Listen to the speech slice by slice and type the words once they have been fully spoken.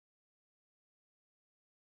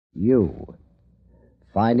You,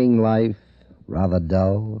 finding life rather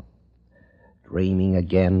dull, dreaming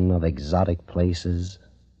again of exotic places,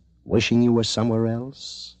 wishing you were somewhere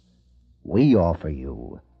else? We offer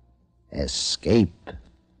you Escape.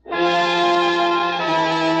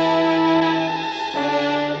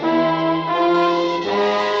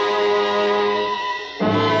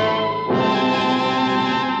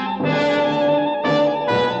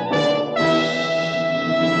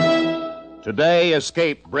 Today,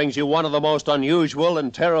 Escape brings you one of the most unusual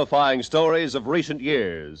and terrifying stories of recent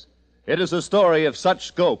years. It is a story of such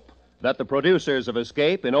scope that the producers of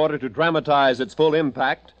Escape, in order to dramatize its full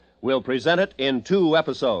impact, will present it in 2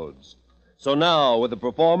 episodes. So now, with the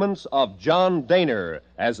performance of John Dehner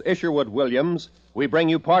as Isherwood Williams, we bring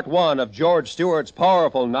you part 1 of George Stewart's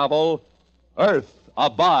powerful novel, Earth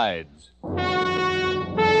Abides.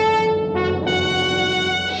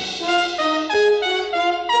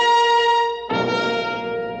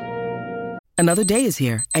 Another day is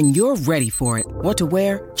here, and you're ready for it. What to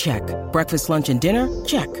wear? Check. Breakfast, lunch, and dinner?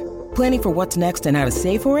 Check. Planning for what's next and how to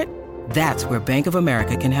save for it? That's where Bank of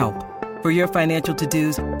America can help. For your financial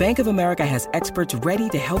to-dos, Bank of America has experts ready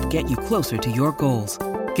to help get you closer to your goals.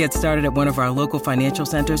 Get started at one of our local financial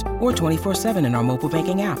centers or 24/7 in our mobile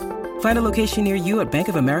banking app. Find a location near you at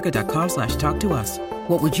bankofamerica.com/talktous.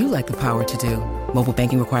 What would you like the power to do? Mobile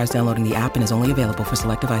banking requires downloading the app and is only available for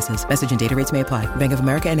select devices. Message and data rates may apply. Bank of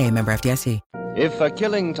America N.A., member FDIC. If a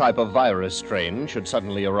killing type of virus strain should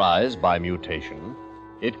suddenly arise by mutation,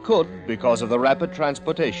 it could, because of the rapid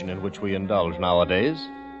transportation in which we indulge nowadays,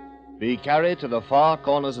 be carried to the far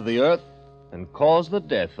corners of the earth and cause the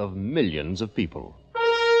death of millions of people.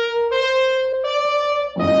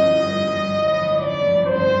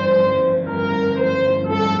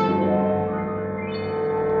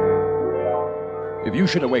 If you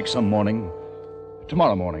should awake some morning,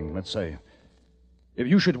 tomorrow morning, let's say, if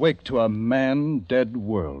you should wake to a man-dead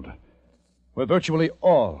world, where virtually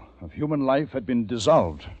all of human life had been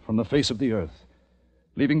dissolved from the face of the earth,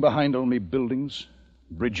 leaving behind only buildings,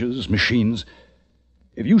 bridges, machines,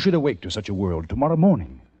 if you should awake to such a world tomorrow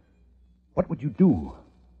morning, what would you do?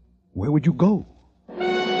 Where would you go?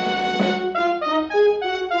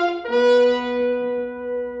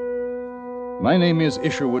 My name is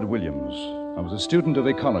Isherwood Williams. I was a student of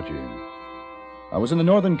ecology. I was in the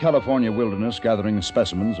Northern California wilderness gathering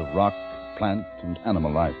specimens of rock, plant, and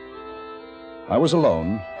animal life. I was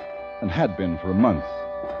alone and had been for a month.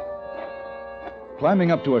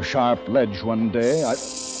 Climbing up to a sharp ledge one day, I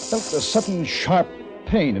felt a sudden sharp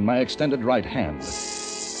pain in my extended right hand.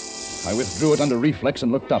 I withdrew it under reflex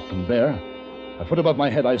and looked up, and there, a foot above my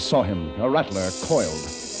head, I saw him, a rattler, coiled,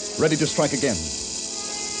 ready to strike again.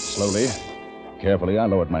 Slowly, carefully, I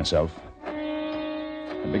lowered myself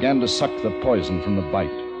and began to suck the poison from the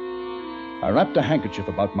bite. I wrapped a handkerchief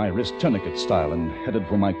about my wrist, tourniquet style, and headed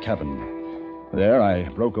for my cabin. There, I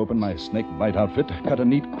broke open my snake bite outfit, cut a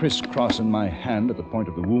neat crisscross in my hand at the point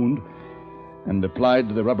of the wound, and applied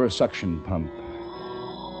the rubber suction pump.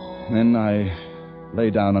 Then I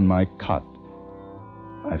lay down on my cot.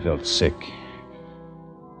 I felt sick.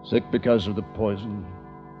 Sick because of the poison.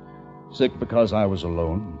 Sick because I was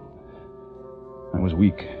alone. I was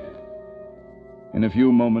weak. In a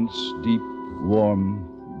few moments, deep, warm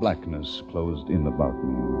blackness closed in about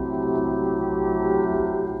me.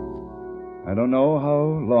 I don't know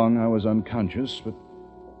how long I was unconscious, but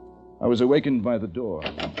I was awakened by the door.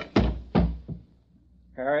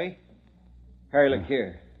 Harry? Harry, look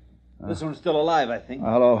here. This one's still alive, I think.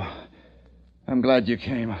 Hello. I'm glad you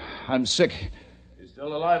came. I'm sick. He's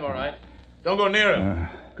still alive, all right. Don't go near him.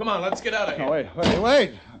 Come on, let's get out of here. No,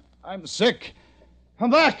 wait. I'm sick.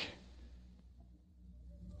 Come back.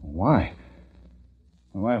 Why?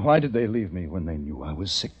 Why did they leave me when they knew I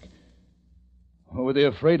was sick? What were they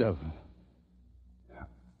afraid of?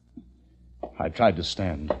 I tried to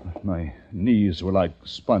stand. My knees were like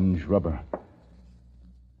sponge rubber.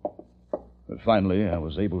 But finally, I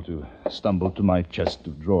was able to stumble to my chest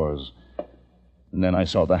of drawers. And then I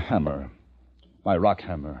saw the hammer, my rock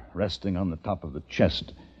hammer, resting on the top of the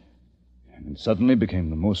chest. And it suddenly became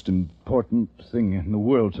the most important thing in the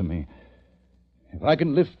world to me. If I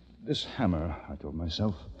can lift this hammer, I told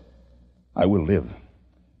myself, I will live.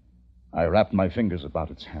 I wrapped my fingers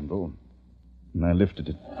about its handle, and I lifted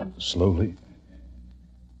it slowly,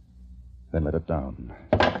 then let it down.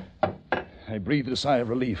 I breathed a sigh of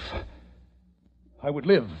relief. I would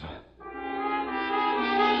live.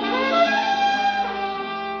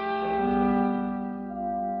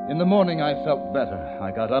 In the morning, I felt better.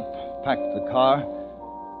 I got up, packed the car,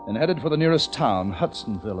 and headed for the nearest town,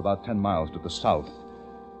 Hudsonville, about 10 miles to the south.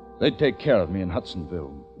 They'd take care of me in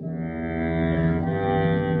Hudsonville.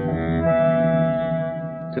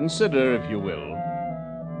 Consider, if you will,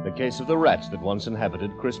 the case of the rats that once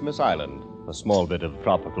inhabited Christmas Island, a small bit of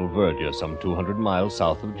tropical verdure some 200 miles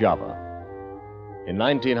south of Java. In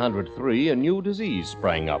 1903, a new disease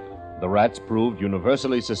sprang up. The rats proved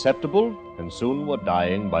universally susceptible and soon were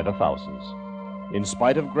dying by the thousands. In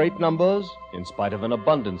spite of great numbers, in spite of an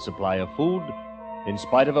abundant supply of food, in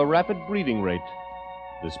spite of a rapid breeding rate,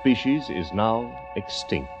 the species is now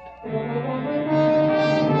extinct.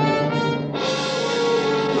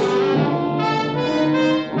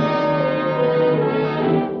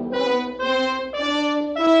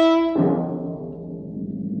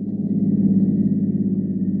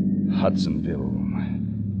 Hudsonville.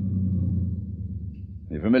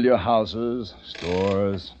 The familiar houses,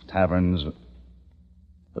 stores, taverns,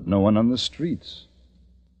 but no one on the streets.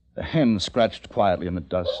 A hen scratched quietly in the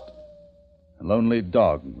dust. A lonely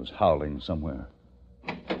dog was howling somewhere.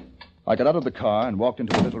 I got out of the car and walked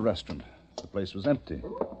into a little restaurant. The place was empty.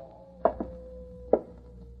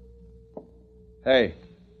 Hey.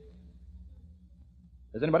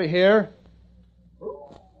 Is anybody here?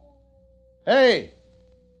 Hey!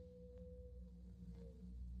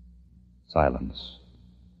 Silence.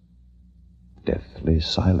 Deathly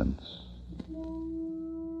silence.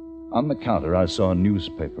 On the counter, I saw a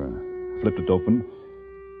newspaper. Flipped it open.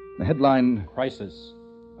 The headline... Crisis.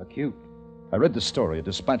 Acute. I read the story, a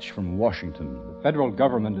dispatch from Washington. The federal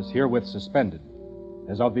government is herewith suspended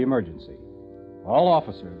as of the emergency. All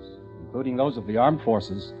officers, including those of the armed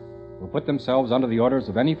forces, will put themselves under the orders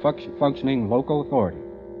of any functioning local authority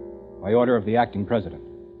by order of the acting president.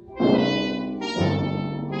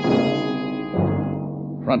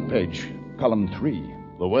 Front page, column 3.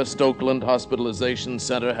 The West Oakland Hospitalization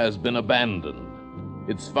Center has been abandoned.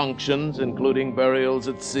 Its functions, including burials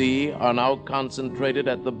at sea, are now concentrated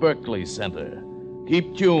at the Berkeley Center.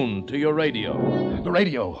 Keep tuned to your radio. The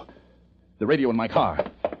radio. The radio in my car.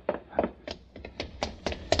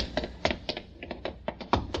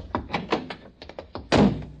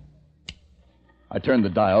 I turned the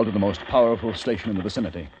dial to the most powerful station in the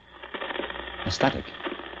vicinity. A static.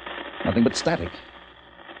 Nothing but static.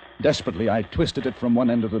 Desperately, I twisted it from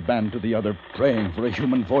one end of the band to the other, praying for a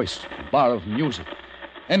human voice, a bar of music,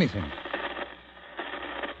 anything.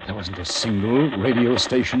 There wasn't a single radio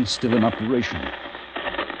station still in operation.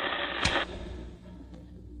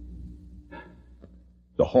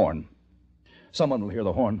 The horn. Someone will hear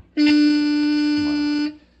the horn.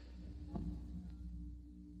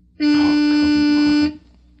 Come on.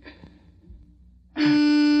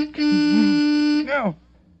 Oh, come on. No.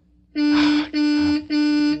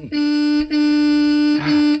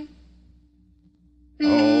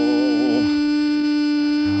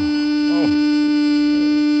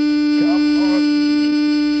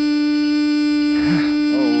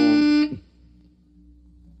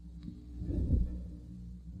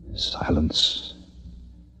 Silence.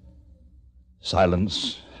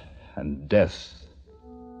 Silence and death.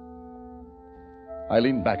 I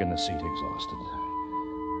leaned back in the seat, exhausted.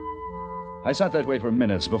 I sat that way for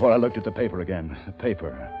minutes before I looked at the paper again. The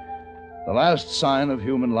paper. The last sign of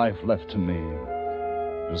human life left to me.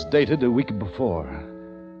 It was dated a week before.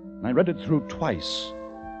 I read it through twice.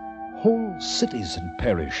 Whole cities had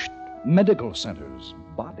perished. Medical centers,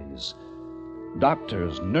 bodies.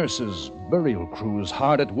 Doctors, nurses, burial crews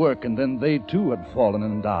hard at work, and then they too had fallen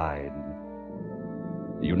and died.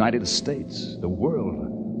 The United States, the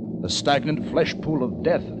world, the stagnant flesh pool of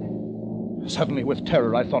death. Suddenly, with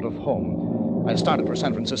terror, I thought of home. I started for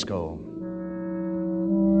San Francisco.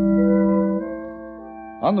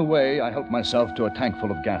 On the way, I helped myself to a tank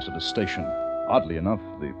full of gas at a station. Oddly enough,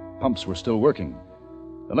 the pumps were still working.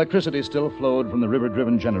 Electricity still flowed from the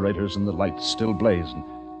river-driven generators, and the lights still blazed.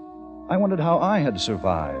 I wondered how I had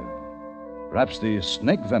survived. Perhaps the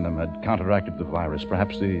snake venom had counteracted the virus.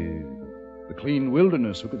 Perhaps the clean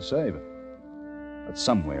wilderness, who could say? But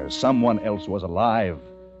somewhere, someone else was alive.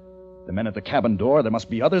 The men at the cabin door, there must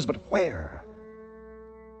be others, but where?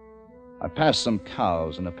 I passed some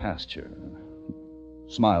cows in a pasture.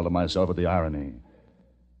 Smiled to myself at the irony.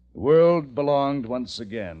 The world belonged once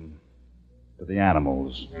again to the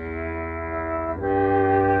animals.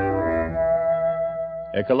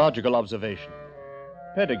 Ecological observation.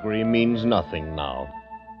 Pedigree means nothing now.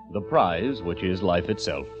 The prize, which is life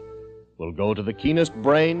itself, will go to the keenest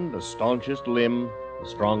brain, the staunchest limb, the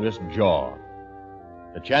strongest jaw.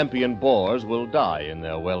 The champion boars will die in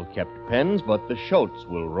their well-kept pens, but the shoats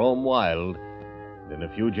will roam wild. In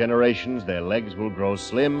a few generations, their legs will grow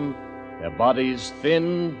slim, their bodies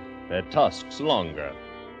thin, their tusks longer.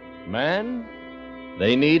 Man,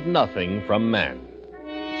 they need nothing from man.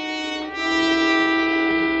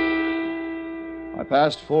 I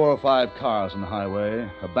passed 4 or 5 cars on the highway,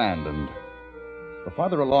 abandoned. The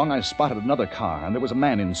farther along, I spotted another car, and there was a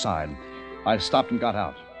man inside. I stopped and got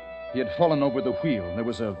out. He had fallen over the wheel. There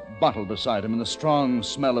was a bottle beside him and the strong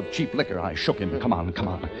smell of cheap liquor. I shook him. Come on. Come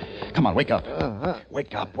on, wake up.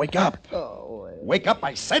 Wake up. Oh, Wake up,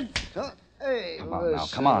 I said. Hey, come on now,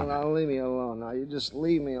 come on. Now, leave me alone. Now, you just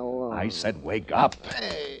leave me alone. I said wake up.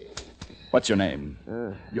 Hey. What's your name?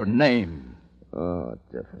 Your name. Oh,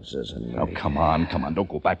 what difference does it make? Oh, come on. Don't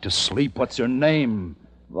go back to sleep. What's your name?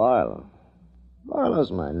 Barlow. Barlow's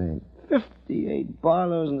my name. 58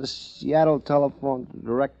 Barlows in the Seattle telephone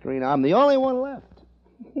directory, and I'm the only one left.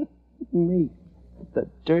 Me. The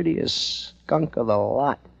dirtiest skunk of the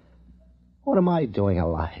lot. What am I doing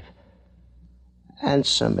alive?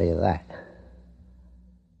 Answer me that.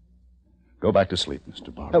 Go back to sleep,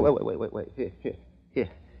 Mr. Barlow. Wait. Here.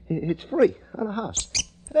 It's free on a house.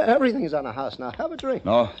 Everything's on a house now. Have a drink.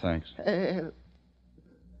 No, thanks.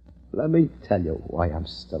 Let me tell you why I'm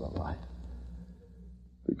still alive.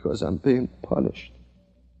 Because I'm being punished.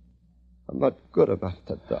 I'm not good enough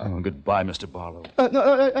to die. Oh, goodbye, Mr. Barlow.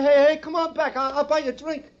 Hey, come on back. I'll buy you a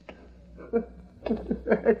drink.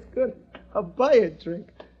 It's good. I'll buy you a drink.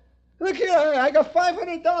 Look here, I got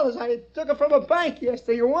 $500. I took it from a bank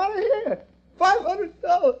yesterday. You want it here?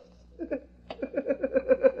 $500.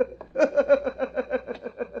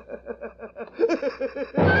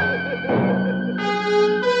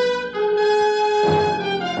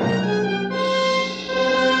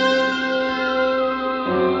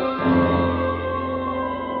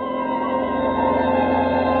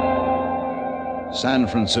 San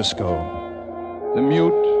Francisco. The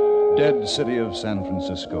mute, dead city of San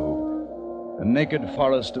Francisco. A naked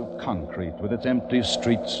forest of concrete with its empty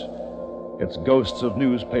streets, its ghosts of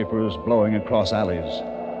newspapers blowing across alleys.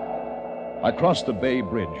 I crossed the Bay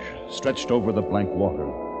Bridge, stretched over the blank water.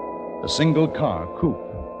 A single car,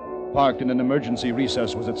 coupe, parked in an emergency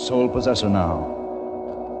recess, was its sole possessor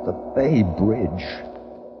now. The Bay Bridge.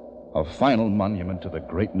 A final monument to the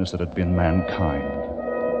greatness that had been mankind.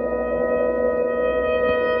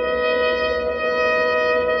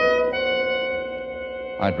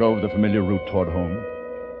 I drove the familiar route toward home,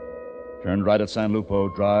 turned right at San Lupo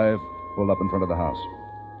Drive, pulled up in front of the house.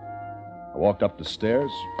 I walked up the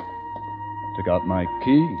stairs, took out my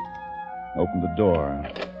key, opened the door.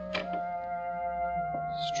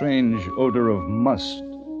 A strange odor of must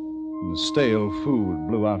and stale food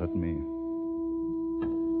blew out at me.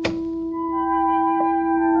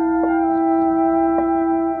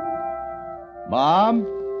 Mom?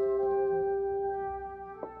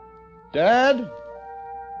 Dad?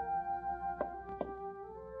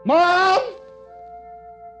 Mom!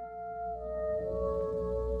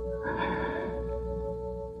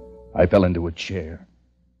 I fell into a chair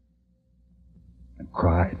and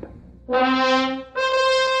cried.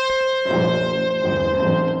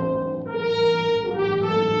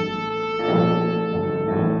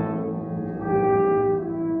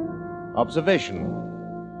 Observation.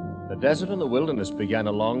 The desert and the wilderness began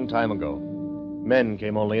a long time ago. Men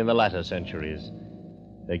came only in the latter centuries.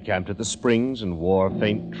 They camped at the springs and wore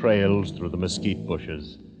faint trails through the mesquite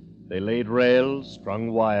bushes. They laid rails,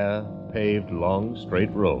 strung wire, paved long,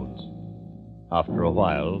 straight roads. After a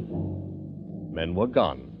while, men were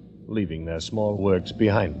gone, leaving their small works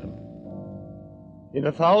behind them. In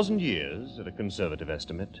 1,000 years, at a conservative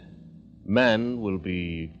estimate, man will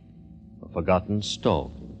be a forgotten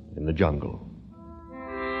stone in the jungle.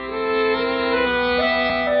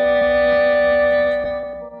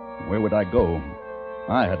 Where would I go?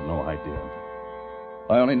 I had no idea.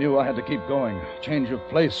 I only knew I had to keep going. Change of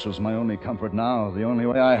place was my only comfort now, the only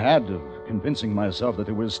way I had of convincing myself that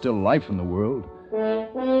there was still life in the world.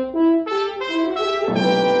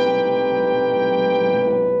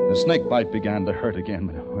 The snake bite began to hurt again,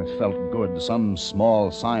 but it felt good, some small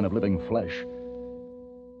sign of living flesh.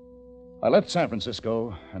 I left San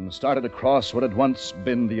Francisco and started across what had once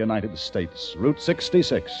been the United States, Route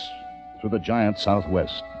 66, through the giant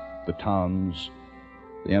Southwest, the towns,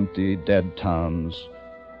 the empty, dead towns.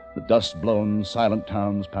 The dust-blown, silent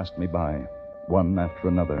towns passed me by, one after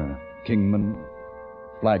another. Kingman,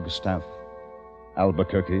 Flagstaff,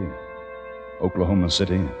 Albuquerque, Oklahoma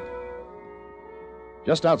City.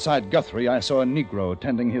 Just outside Guthrie, I saw a Negro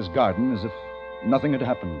tending his garden as if nothing had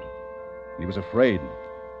happened. He was afraid.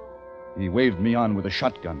 He waved me on with a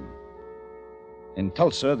shotgun. In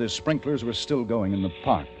Tulsa, the sprinklers were still going in the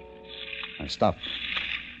park. I stopped.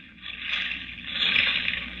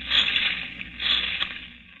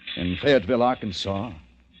 In Fayetteville, Arkansas,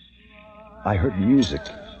 I heard music.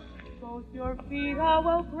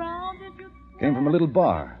 Came from a little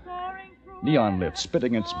bar. neon lit,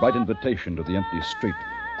 spitting its bright invitation to the empty street.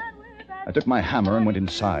 I took my hammer and went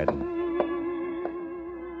inside.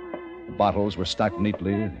 The bottles were stacked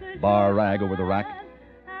neatly, bar rag over the rack,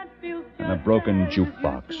 and a broken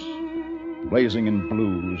jukebox, blazing in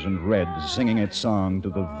blues and reds, singing its song to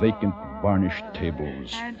the vacant, varnished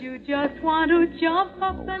tables. And you just want to jump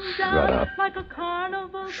up and shut down up. like a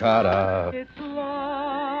carnival. Shut up. It's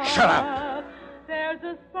love. Shut up. There's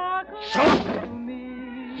a sparkle Shut up. to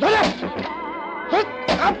me. Shut up. Shut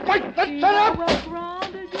up. Shut up. Well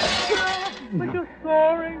grounded, but you're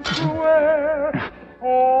soaring through air.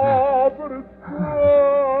 Oh, but it's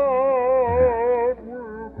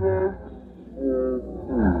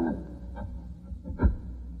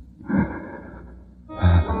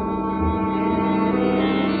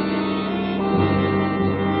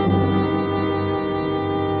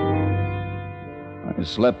I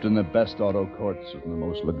slept in the best auto courts of the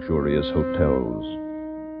most luxurious hotels.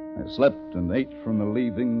 I slept and ate from the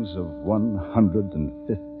leavings of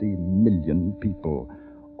 150 million people.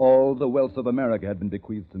 All the wealth of America had been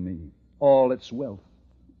bequeathed to me. All its wealth.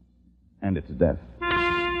 And its death.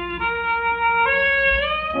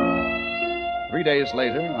 3 days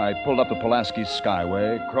later, I pulled up the Pulaski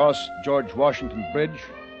Skyway, crossed George Washington Bridge,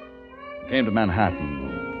 came to Manhattan.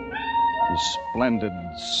 The splendid,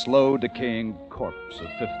 slow-decaying corpse of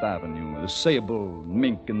Fifth Avenue, the sable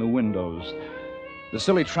mink in the windows, the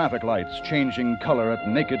silly traffic lights changing color at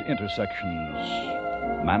naked intersections.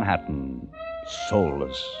 Manhattan,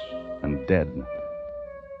 soulless and dead.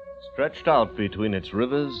 Stretched out between its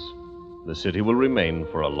rivers, the city will remain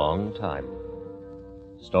for a long time.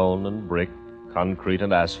 Stone and brick, concrete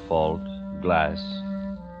and asphalt, glass.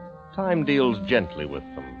 Time deals gently with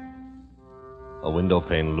them. A window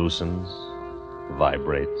pane loosens,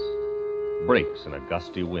 vibrates, breaks in a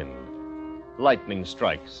gusty wind. Lightning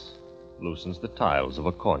strikes, loosens the tiles of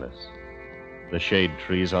a cornice. The shade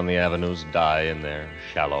trees on the avenues die in their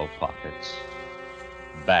shallow pockets.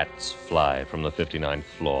 Bats fly from the 59th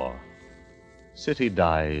floor. City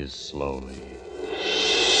dies slowly.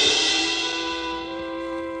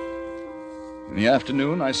 In the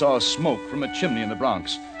afternoon, I saw smoke from a chimney in the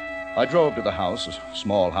Bronx. I drove to the house, a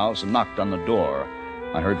small house, and knocked on the door.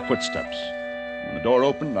 I heard footsteps. When the door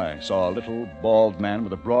opened, I saw a little, bald man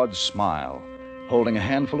with a broad smile, holding a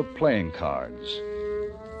handful of playing cards.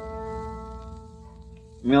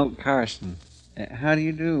 Milt Carson. How do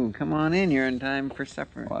you do? Come on in. You're in time for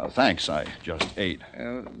supper. Well, thanks. I just ate.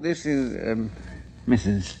 This is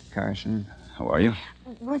Mrs. Carson. How are you?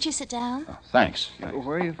 Won't you sit down? Thanks.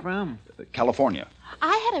 Where are you from? California.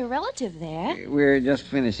 I had a relative there. We're just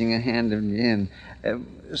finishing a hand of gin.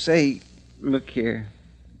 Say, look here.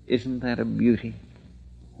 Isn't that a beauty?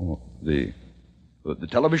 Oh, the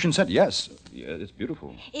television set? Yes. Yeah, it's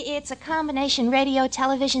beautiful. It's a combination radio,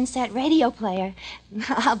 television set, radio player.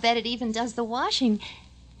 I'll bet it even does the washing.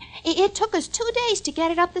 It took us 2 days to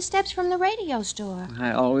get it up the steps from the radio store.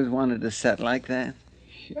 I always wanted a set like that.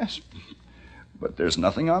 Yes, but there's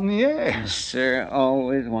nothing on the air. Sir,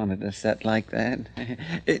 always wanted a set like that.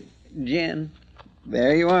 Jen,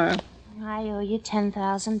 there you are. I owe you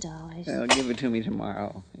 $10,000. Well, give it to me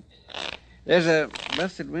tomorrow. There's a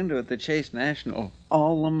busted window at the Chase National.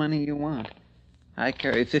 All the money you want. I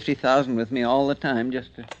carry $50,000 with me all the time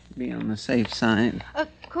just to be on the safe side. Of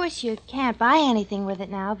course, you can't buy anything with it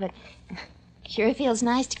now, but sure feels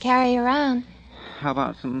nice to carry around. How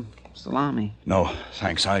about some salami? No,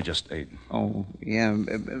 thanks. I just ate. Oh, yeah.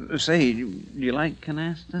 Say, do you like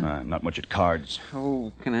canasta? Not much at cards.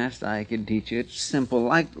 Oh, canasta I could teach you. It's simple,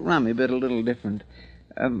 like rummy, but a little different.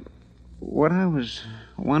 What I was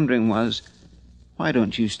wondering was, why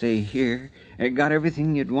don't you stay here? Got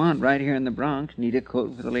everything you'd want right here in the Bronx. Need a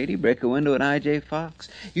coat for the lady, break a window at I.J. Fox.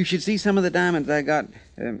 You should see some of the diamonds I got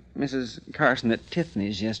Mrs. Carson at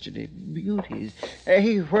Tiffany's yesterday. Beauties.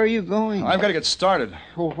 Hey, where are you going? I've got to get started.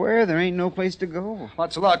 Well, where? There ain't no place to go.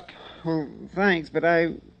 Lots of luck. Well, thanks, but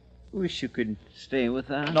I wish you could stay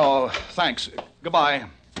with us. No, thanks. Goodbye.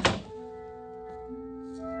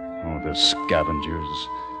 Oh, the scavengers.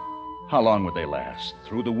 How long would they last?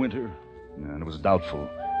 Through the winter? And it was doubtful.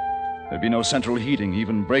 There'd be no central heating.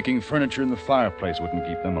 Even breaking furniture in the fireplace wouldn't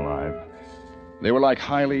keep them alive. They were like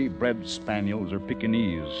highly bred spaniels or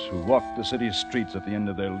Pekingese who walked the city streets at the end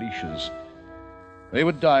of their leashes. They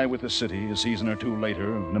would die with the city a season or two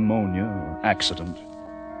later of pneumonia or accident.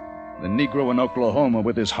 The Negro in Oklahoma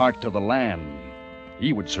with his heart to the land,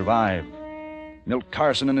 he would survive. Milt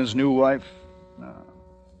Carson and his new wife, no.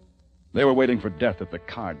 They were waiting for death at the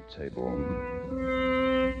card table.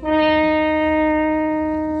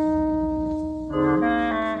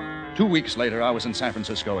 2 weeks later, I was in San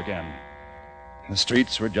Francisco again. The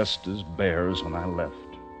streets were just as bare as when I left.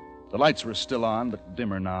 The lights were still on, but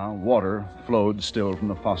dimmer now. Water flowed still from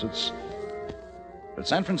the faucets. But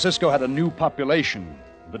San Francisco had a new population,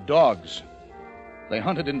 the dogs. They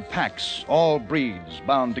hunted in packs, all breeds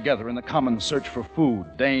bound together in the common search for food.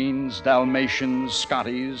 Danes, Dalmatians,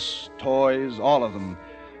 Scotties, toys, all of them.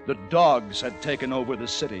 The dogs had taken over the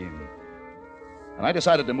city. And I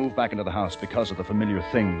decided to move back into the house because of the familiar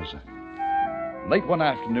things. Late one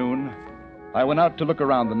afternoon, I went out to look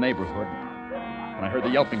around the neighborhood, and I heard the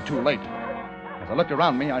yelping too late. As I looked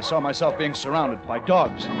around me, I saw myself being surrounded by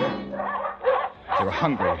dogs. They were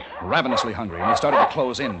hungry, ravenously hungry, and they started to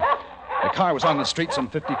close in. The car was on the street some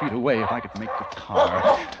 50 feet away. If I could make the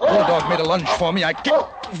car. The bulldog made a lunge for me. I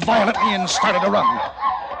kicked violently and started to run.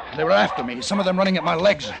 They were after me, some of them running at my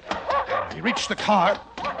legs. He reached the car,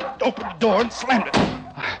 opened the door, and slammed it.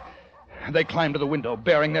 They climbed to the window,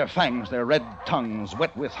 baring their fangs, their red tongues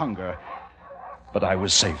wet with hunger. But I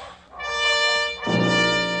was safe.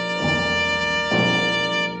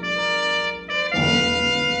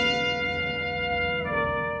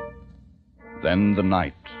 Then the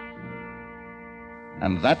night.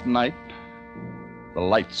 And that night, the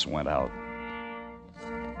lights went out.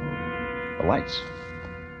 The lights.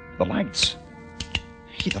 The lights.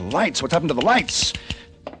 Hey, the lights. What's happened to the lights?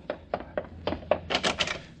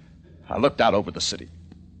 I looked out over the city.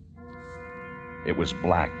 It was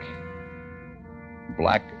black.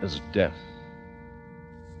 Black as death.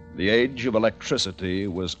 The age of electricity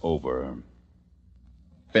was over.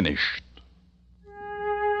 Finished.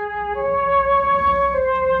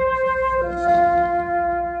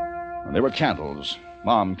 There were candles.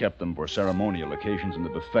 Mom kept them for ceremonial occasions in the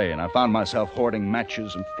buffet, and I found myself hoarding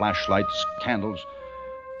matches and flashlights, candles,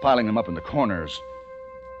 piling them up in the corners.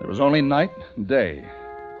 There was only night and day.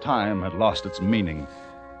 Time had lost its meaning.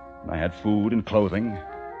 And I had food and clothing.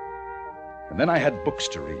 And then I had books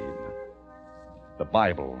to read. The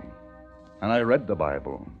Bible. And I read the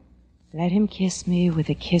Bible. Let him kiss me with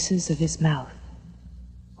the kisses of his mouth,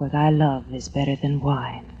 for thy love is better than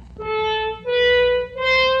wine.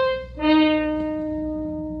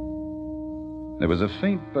 There was a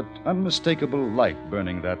faint but unmistakable light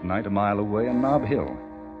burning that night a mile away on Nob Hill.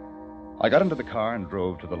 I got into the car and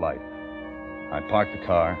drove to the light. I parked the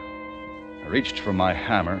car. I reached for my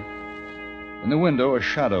hammer. In the window, a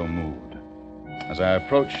shadow moved. As I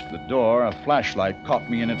approached the door, a flashlight caught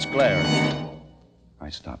me in its glare. I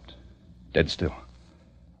stopped, dead still.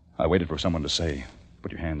 I waited for someone to say,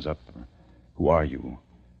 "Put your hands up." "Who are you?"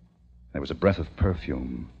 There was a breath of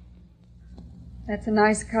perfume. That's a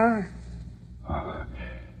nice car.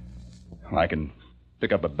 I can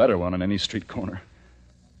pick up a better one on any street corner.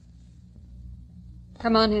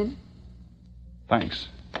 Come on in. Thanks.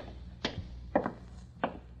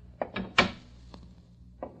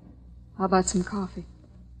 How about some coffee?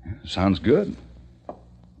 Sounds good.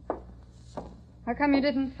 How come you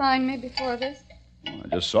didn't find me before this? I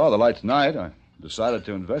just saw the light tonight. I decided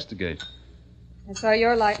to investigate. I saw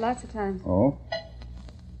your light lots of times. Oh?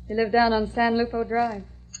 You live down on San Lupo Drive.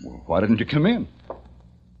 Well, why didn't you come in?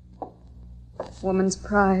 Woman's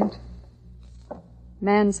pride.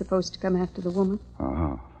 Man's supposed to come after the woman.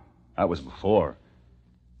 Uh-huh. That was before.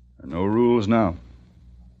 There are no rules now.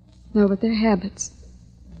 No, but they're habits.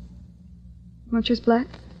 Want yours black?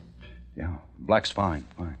 Yeah, black's fine.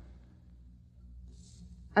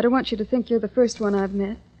 I don't want you to think you're the first one I've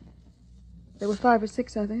met. There were 5 or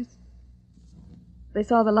 6 others. They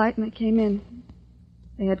saw the light and they came in.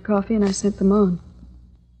 They had coffee and I sent them on.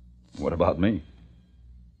 What about me?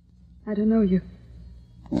 I don't know you.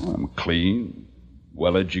 Well, I'm clean,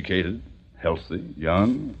 well-educated, healthy,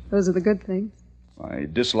 young. Those are the good things. I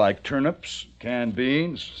dislike turnips, canned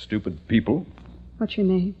beans, stupid people. What's your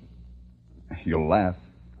name? You'll laugh.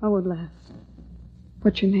 I would laugh.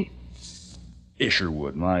 What's your name?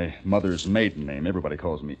 Isherwood, my mother's maiden name. Everybody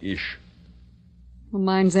calls me Ish. Well,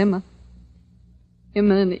 mine's Emma.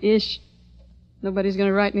 Emma and Ish. Nobody's going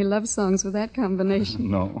to write any love songs with that combination.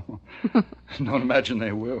 No. Don't imagine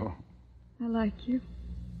they will. I like you.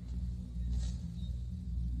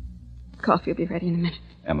 Coffee will be ready in a minute.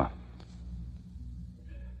 Emma,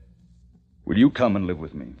 will you come and live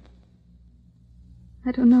with me?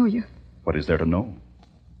 I don't know you. What is there to know?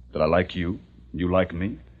 That I like you, you like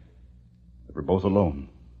me, that we're both alone.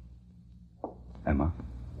 Emma?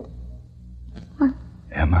 What?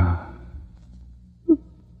 Emma.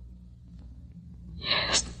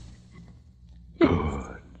 Yes.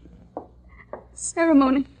 Good.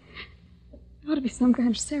 Ceremony. There ought to be some kind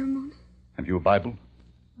of ceremony. Have you a Bible?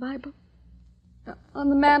 Bible? On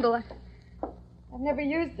the mantle. I've never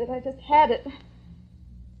used it. I just had it.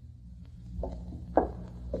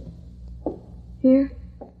 Here?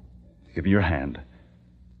 Give me your hand.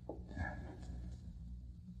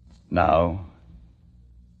 Now,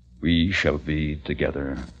 we shall be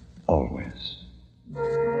together always.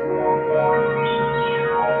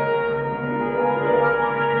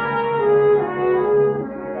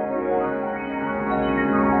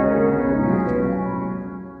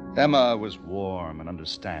 Emma was warm and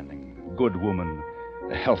understanding, a good woman,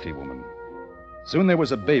 a healthy woman. Soon there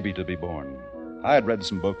was a baby to be born. I had read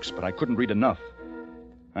some books, but I couldn't read enough.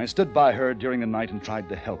 I stood by her during the night and tried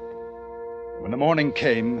to help. When the morning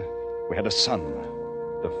came, we had a son,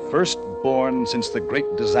 the first born since the great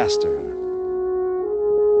disaster.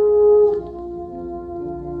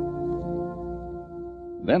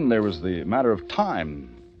 Then there was the matter of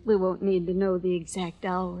time. We won't need to know the exact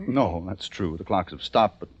hour. No, that's true. The clocks have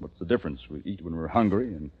stopped, but what's the difference? We eat when we're hungry,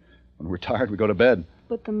 and when we're tired, we go to bed.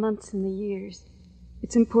 But the months and the years.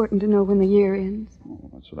 It's important to know when the year ends. Oh,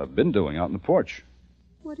 that's what I've been doing out on the porch.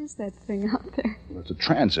 What is that thing out there? Well, it's a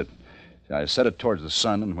transit. See, I set it towards the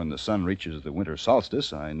sun, and when the sun reaches the winter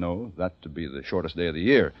solstice, I know that to be the shortest day of the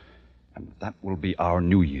year. And that will be our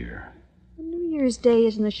New Year. New Year's Day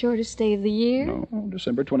isn't the shortest day of the year. No,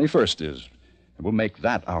 December 21st is. And we'll make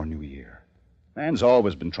that our New Year. Man's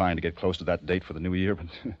always been trying to get close to that date for the New Year, but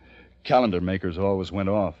calendar makers always went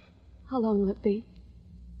off. How long will it be?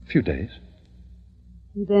 A few days.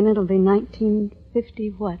 And then it'll be 1950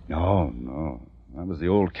 what? No. That was the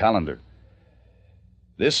old calendar.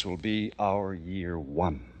 This will be our year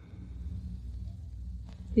 1.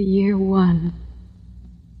 The year 1.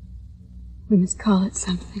 We must call it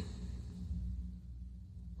something.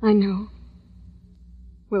 I know.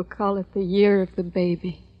 We'll call it the year of the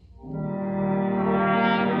baby.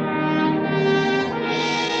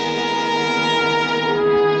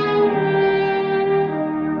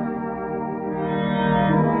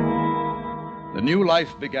 The new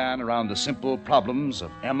life began around the simple problems of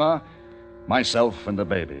Emma, myself, and the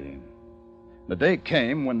baby. The day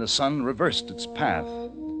came when the sun reversed its path.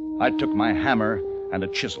 I took my hammer and a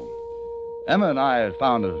chisel. Emma and I had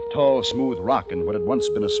found a tall, smooth rock in what had once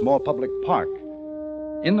been a small public park.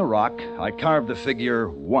 In the rock, I carved the figure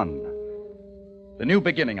 1. The new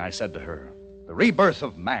beginning, I said to her. The rebirth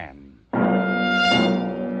of man.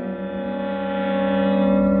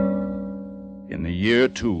 In the year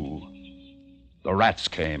 2, the rats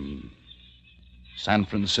came. San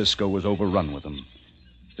Francisco was overrun with them.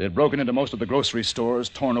 They had broken into most of the grocery stores,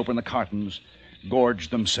 torn open the cartons,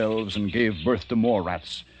 gorged themselves, and gave birth to more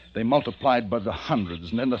rats. They multiplied by the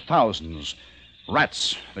hundreds and then the thousands.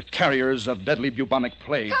 Rats, the carriers of deadly bubonic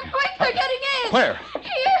plague. Come quick, they're getting in. Where?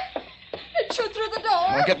 Here. And shoot through the door.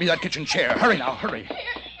 Well, get me that kitchen chair. Hurry now, hurry.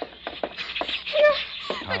 Here.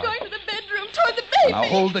 They're going to the bedroom, toward the baby. Now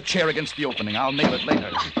hold the chair against the opening. I'll nail it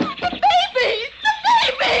later. The baby!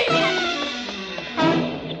 The baby!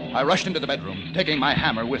 I rushed into the bedroom, taking my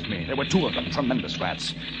hammer with me. There were 2 of them, tremendous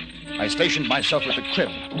rats. I stationed myself at the crib.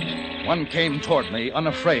 One came toward me,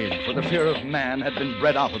 unafraid, for the fear of man had been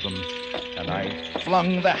bred out of them. And I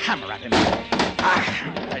flung the hammer at him.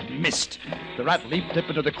 I missed. The rat leaped up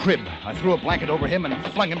into the crib. I threw a blanket over him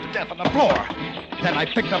and flung him to death on the floor. Then I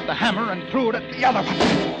picked up the hammer and threw it at the other one.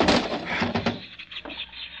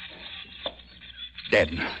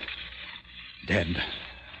 Dead.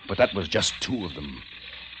 But that was just 2 of them.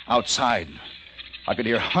 Outside, I could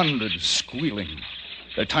hear hundreds squealing,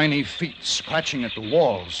 their tiny feet scratching at the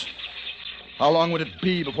walls. How long would it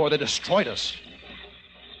be before they destroyed us?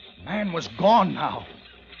 Man was gone now.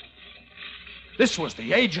 This was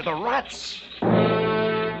the age of the rats.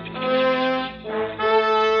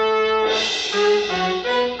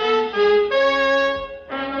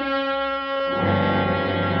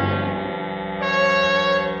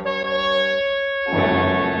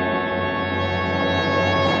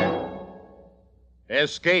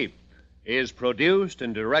 Escape is produced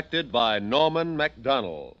and directed by Norman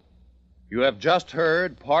Macdonnell. You have just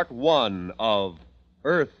heard part 1 of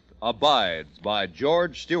Earth Abides by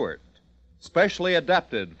George Stewart, specially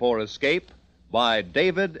adapted for Escape by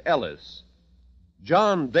David Ellis.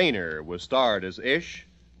 John Daner was starred as Ish,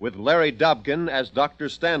 with Larry Dobkin as Dr.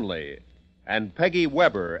 Stanley, and Peggy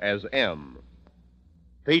Weber as M.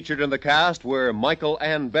 Featured in the cast were Michael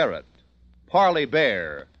Ann Barrett, Parley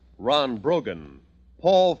Bear, Ron Brogan,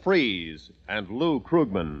 Paul Frees, and Lou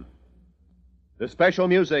Krugman. The special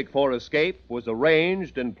music for Escape was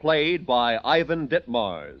arranged and played by Ivan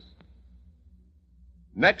Ditmars.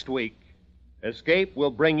 Next week, Escape will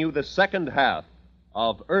bring you the second half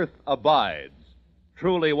of Earth Abides,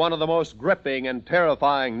 truly one of the most gripping and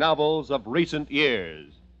terrifying novels of recent years.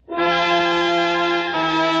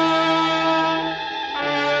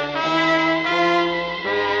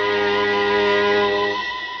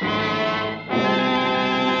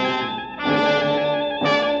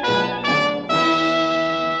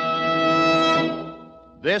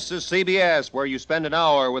 This is CBS, where you spend an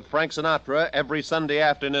hour with Frank Sinatra every Sunday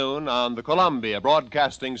afternoon on the Columbia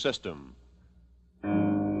Broadcasting System.